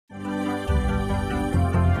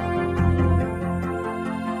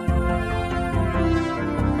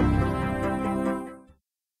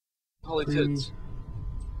Probably tits.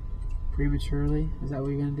 Prematurely? Is that what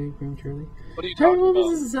you're gonna do? Prematurely? What are you talking about?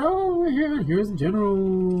 This is Zhall. We're here on Heroes in General.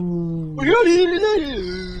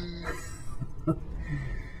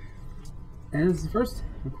 And this is the first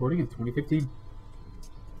recording of 2015.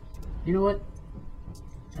 You know what?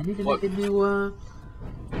 I need to make a new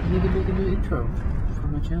intro for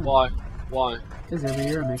my channel. Why? Why? Because every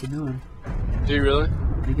year I make a new one. Do you really?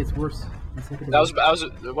 And it gets worse.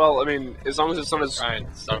 Well, I mean, as long as it's not as... Ryan,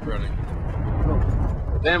 stop running. Oh.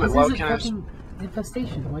 Damn it, why can't I... fucking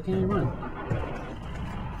infestation. Why can't I run?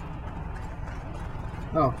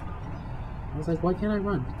 Oh. I was like, why can't I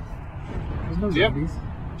run? There's no zombies.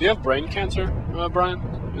 Do you have brain cancer, Brian?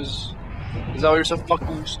 Is that why you're so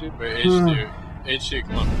fucking stupid? Wait, H2,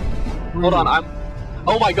 come on. Hold on,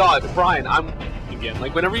 oh my god, Brian, I'm again.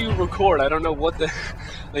 Like, whenever you record, I don't know what the...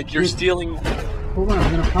 Like, you're stealing... Hold on,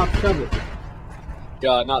 I'm gonna pop shove it.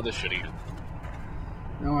 God, not this shit again.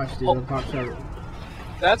 No, I should do pop shove it.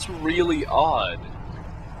 That's really odd.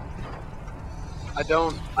 I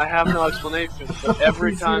have no explanation, but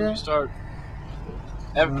every time you start...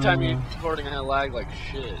 Every time you're recording, I lag like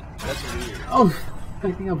shit. That's weird. Oh,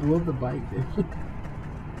 I think I blew up the bike, dude.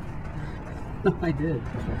 I did.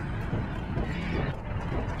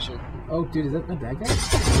 So, oh, dude, is that the bad guy?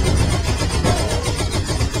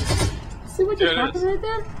 See what just happened right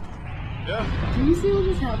there? Yeah. Do you see what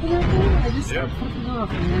just happened right there? I just started fucking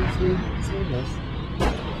off and they actually saved us.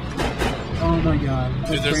 Oh my god.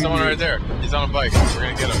 Dude, there's someone right there. He's on a bike. We're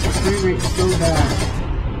gonna get him. The frame rate's so bad.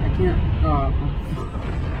 I can't.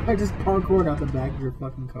 I just parkoured out the back of your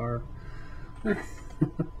fucking car. That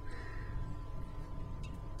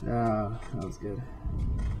was good.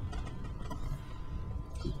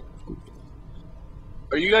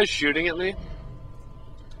 are you guys shooting at me?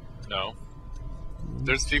 No.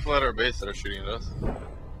 There's people at our base that are shooting at us.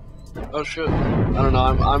 Oh shit. I don't know.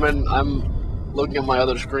 I'm looking at my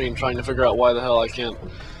other screen trying to figure out why the hell I can't.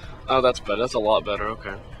 Oh, that's better. That's a lot better.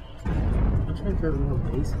 Okay. I'm trying to figure out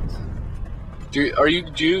what bases.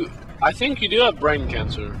 I think you do have brain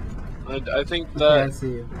cancer. I think that... Okay, I see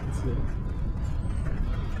you.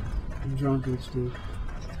 I'm drunk, HD.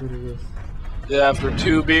 That's what it is. Yeah, after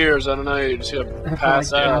 2 beers, I don't know, you just gotta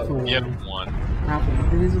pass out. You have one. Half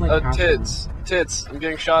of it. These are like half Tits, I'm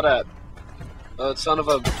getting shot at. Son of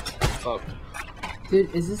a... Fuck.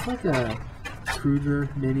 Dude, is this like a Kruger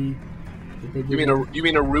mini? That they You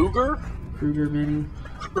mean a Ruger? Kruger mini?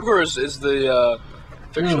 Kruger is the,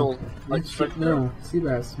 fictional... No, no,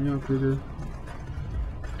 cbass, you know Kruger.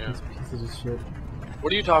 Yeah. These pieces of shit.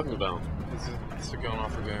 What are you talking about? It's going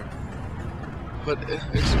off the game. But it's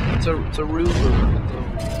a Ruger.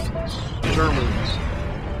 It's Germans.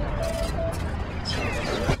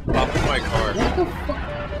 Pop in my car. What the fuck?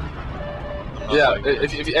 Yeah,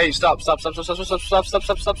 if hey, stop. There's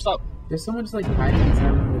someone just like hiding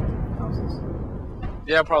inside one of the houses.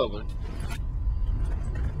 Yeah, probably.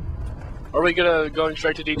 Are we going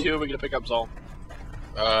straight to D2? Or are we gonna pick up Zhall?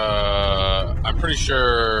 I'm pretty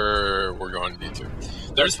sure we're going to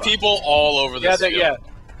D2. There's people all over this field. Yeah.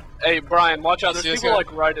 Hey, Brian, watch out. There's See people guy?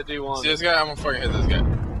 like right at D1. See this guy? I'm gonna fucking hit this guy.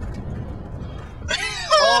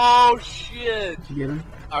 Oh shit! Did you get him?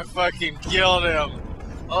 I fucking killed him.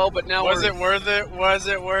 Oh, but now was it worth it? Was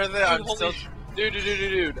it worth it? Dude, I'm still.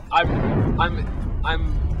 Dude. I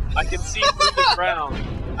can see through the ground.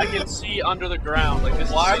 I can see under the ground. Like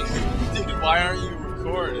this. Why, dude? Why aren't you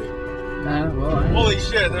recording? Well, Holy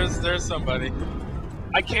shit! There's somebody.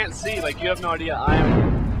 I can't see. Like you have no idea.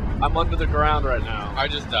 I'm under the ground right now. I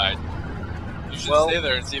just died. You should stay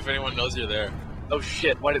there and see if anyone knows you're there. Oh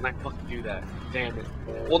shit! Why didn't I fucking do that? Damn it.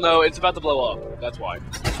 Well, no, it's about to blow up. That's why.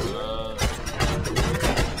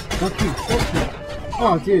 fuck you.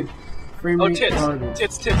 Oh, dude. Frame rate tits. garbage.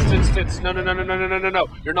 Tits. No.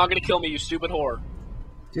 You're not gonna kill me, you stupid whore.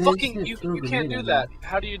 Dude, Fucking, you can't do that.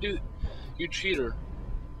 How do you do... You cheater.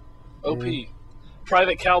 OP. Yeah.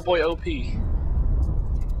 Private Cowboy OP.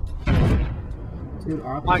 Dude,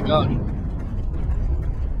 My god.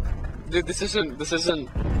 Dude, this isn't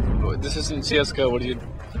CSGO, what do you...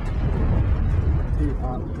 Dude,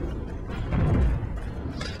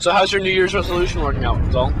 So how's your New Year's resolution working out,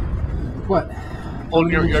 Zhall? What? Are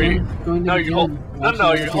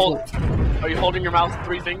you holding your mouth with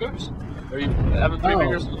 3 fingers? Are you having 3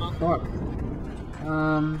 fingers in the mouth? Fuck.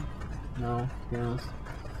 No, to be honest.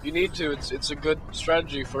 You need to. It's a good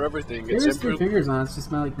strategy for everything. There's 3 fingers on. It's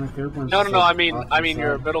just my third one. No. I mean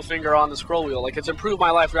your middle finger on the scroll wheel. Like it's improved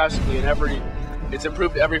my life drastically, and it's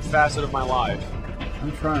improved every facet of my life.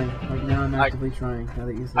 I'm trying. Like now, I'm actively trying. Now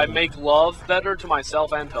that you said I make love better to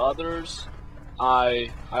myself and to others. I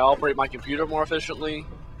operate my computer more efficiently.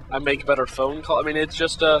 I make better phone calls. I mean, it's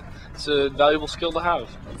just a valuable skill to have.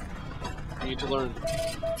 You need to learn.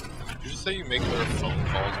 Did you just say you make better phone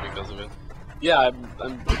calls because of it? Yeah,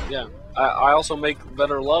 yeah. I also make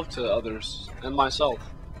better love to others and myself.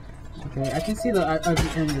 Okay, I can see the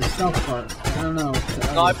in the self part. I don't know.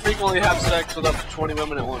 No, I frequently have sex with up to 20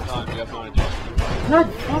 women at one time. You have no idea.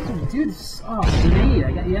 God fucking dude, oh, grenade.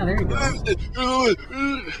 I got, yeah, there you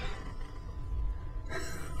go.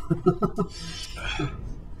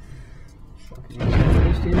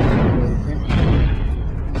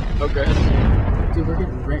 Okay. Dude, we're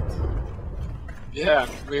getting wrecked. Yeah,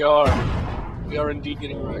 we are. We are indeed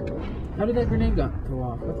getting wrecked. How did that grenade go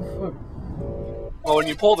off? What the fuck? Well, when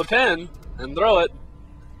you pull the pin and throw it.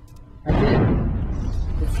 I did.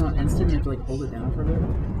 It's not instant, you have to like hold it down for a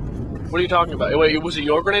bit. What are you talking about? Wait, was it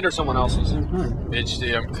your grenade or someone else's? It was mine.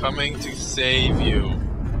 Bitch, I'm coming to save you.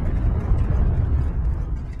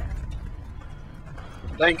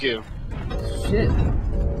 Thank you. Shit.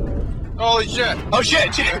 Holy shit! Oh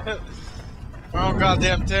shit! Oh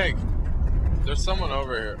goddamn tank! There's someone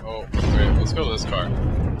over here. Oh, wait, let's go to this car.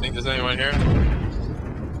 Think there's anyone here?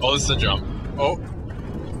 Oh, this is a jump. Oh,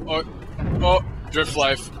 drift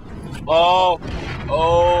life. Oh, yeah.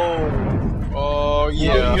 Oh,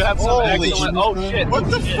 you have some excellent. Oh shit! What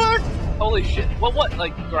the fuck? Holy shit! What?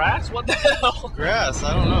 Like grass? What the hell? Grass?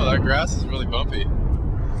 I don't know. That grass is really bumpy.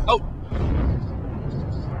 Oh.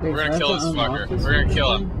 Wait, We're gonna kill this fucker. this We're gonna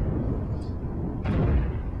kill him.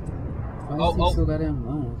 Why is he so goddamn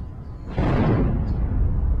low?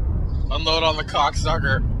 Unload on the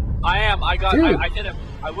cocksucker. I am. I got. Dude. I hit him.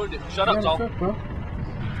 I wounded him. Shut up, Zhall.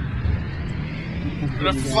 We're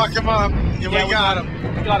gonna fuck him up. Yeah, we got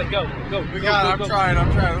him. We got it. Go. We got it. I'm trying.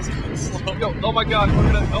 Let's go slow. Go. Oh my god.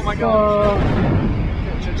 We're gonna. Oh my god.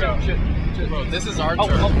 Shit. Bro, this is our Oh,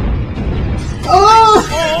 turn. Oh!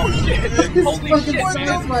 Oh shit! Holy fucking shit, man!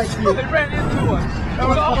 sounds like you. They ran into us. That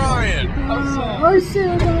was Brian. Oh shit,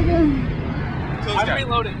 I'm gonna go. I'm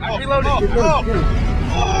reloading. I'm Get reloading. ready,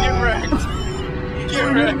 get ready. Get wrecked. Get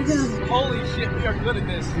wrecked. Holy shit, we are good at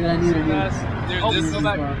this. Yeah, I need it. Dude, Oh, this go is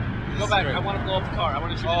back. Go back. I want to blow up the car. I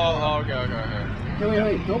want to shoot. okay.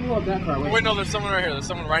 Wait, don't blow up that car. Wait, no, there's someone right here. There's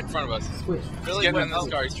someone right in front of us. Switch. He's getting in this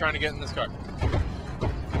car. He's trying to get in this car.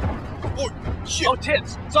 Oh, shit. Oh,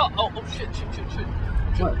 tits. So, oh, shit.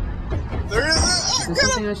 What? There is Is there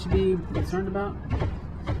something I should be concerned about?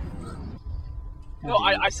 No,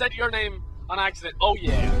 I said your name on accident. Oh,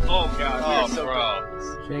 yeah. Oh, God. We are so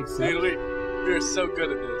good. Should I accept? Dude, we are so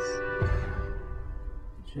good at this.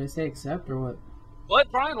 Should I say accept or what?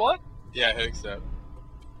 What, Brian? What? Yeah, hit accept.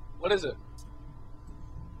 What is it?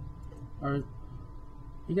 Are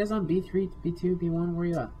you guys on B3, B2, B1? Where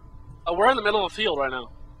you at? We're in the middle of a field right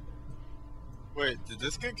now. Wait, did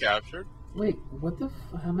this get captured? Wait, what the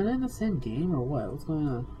am I in the same game or what? What's going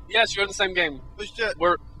on? Yes, you're in the same game. Oh,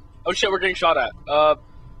 shit. We're getting shot at.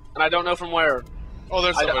 And I don't know from where. Oh,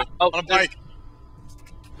 there's somebody. On a bike.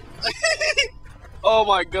 Oh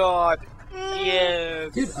my god.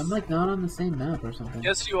 Yes. Dude, I'm like not on the same map or something.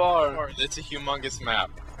 Yes, you are. It's a humongous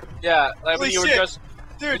map. Yeah, like Holy when you were shit. just.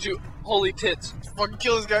 Dude, You holy tits. fucking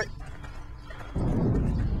kill this guy.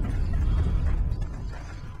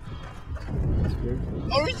 That's weird.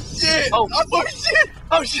 Oh, shit. Oh. Oh, shit.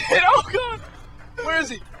 Oh shit! Oh god! Where is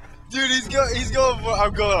he? Dude, he's going.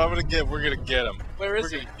 We're gonna get him. Where is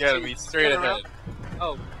We're he? gonna get him. He's straight Turn ahead.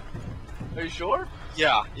 Oh. Are you sure?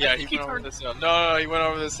 Yeah, he keep went over turning. this hill. No, he went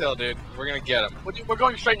over this hill, dude. We're gonna get him. We're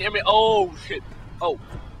going straight to enemy. Oh shit! Oh,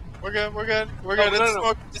 We're good.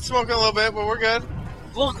 No, It's smoking a little bit, but we're good.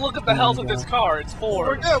 look at the health of this car. It's 4.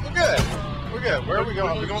 We're good. Where are we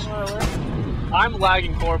going? Are we going somewhere there? I'm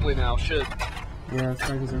lagging horribly now. Shit. Yeah, that's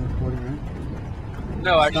right, because I'm recording, right?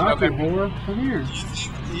 No, actually, Stop it, okay. whore. Come here.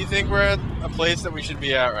 Do you think we're at a place that we should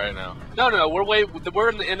be at right now? No, we're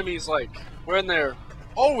in the enemy's we're in there.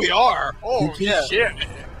 Oh, we are. Oh, Did you- Yeah. shit.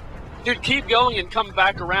 Dude, keep going and come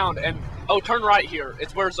back around and turn right here.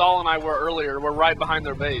 It's where Zhall and I were earlier. We're right behind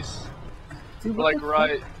their base. Dude, We're what the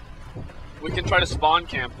right. We can try to spawn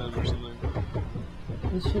camp them or something. fuck?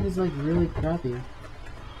 This shit is like really crappy.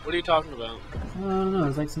 What are you talking about? I don't know,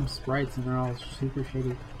 there's like some sprites and they're all super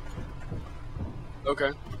shady.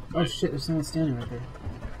 Okay. Oh shit, there's someone standing right there.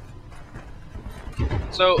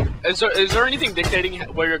 So, is there anything dictating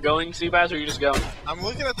where you're going, cbass, or are you just going? I'm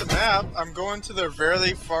looking at the map. I'm going to the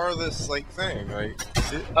very farthest thing.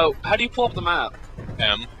 See it? Oh, how do you pull up the map?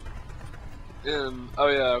 M. Oh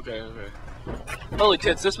yeah, okay. Holy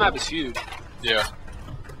tits, this map is huge. Yeah.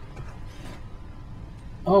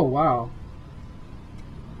 Oh wow.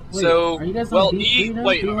 Wait, So, are you guys on well, B3 now?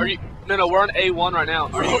 wait, B1? are you? No, we're on A1 right now.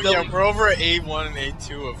 Are you Yeah, going? we're over at A1 and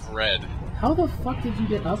A2 of red. How the fuck did you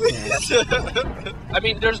get up there? I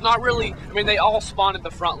mean, there's not really. I mean, they all spawn at the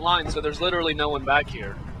front line, so there's literally no one back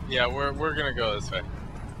here. Yeah, we're gonna go this way.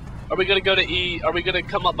 Are we gonna go to E? Are we gonna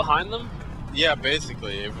come up behind them? Yeah,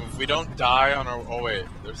 basically. If we don't die on our... Oh, wait.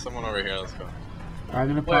 There's someone over here. Let's go. Alright, I'm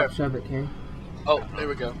gonna Where? pop shove it, okay? Oh, there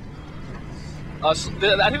we go. I think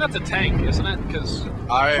that's a tank, isn't it? Because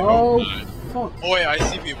Oh, fuck. Oh, wait. I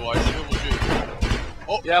see people. I see people shoot.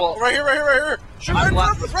 Oh, yeah, well, right here. Shoot, I'm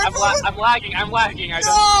lagging. I'm lagging. I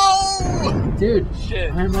don't. No! Dude,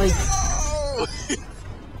 Shit. I'm like... No!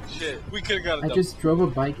 Shit. We could have got it. I just drove a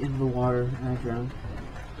bike into the water and I drowned.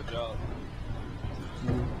 Good job.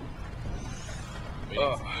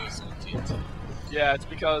 Yeah, it's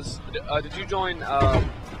because. Did you join?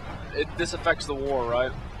 This affects the war,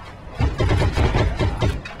 right?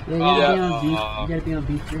 Yeah, you gotta be on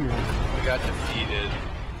B3 now. We got defeated.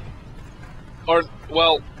 Or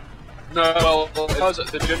well, no, because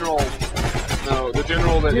the general. No, the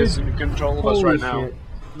general that is in control of us right now. Shit.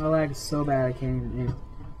 My lag is so bad I can't even aim.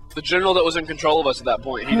 The general that was in control of us at that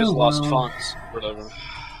point, he just lost funds, whatever.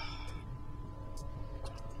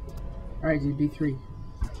 Alright, dude, B3.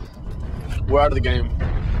 We're out of the game.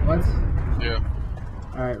 What? Yeah.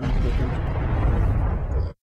 Alright, let's go.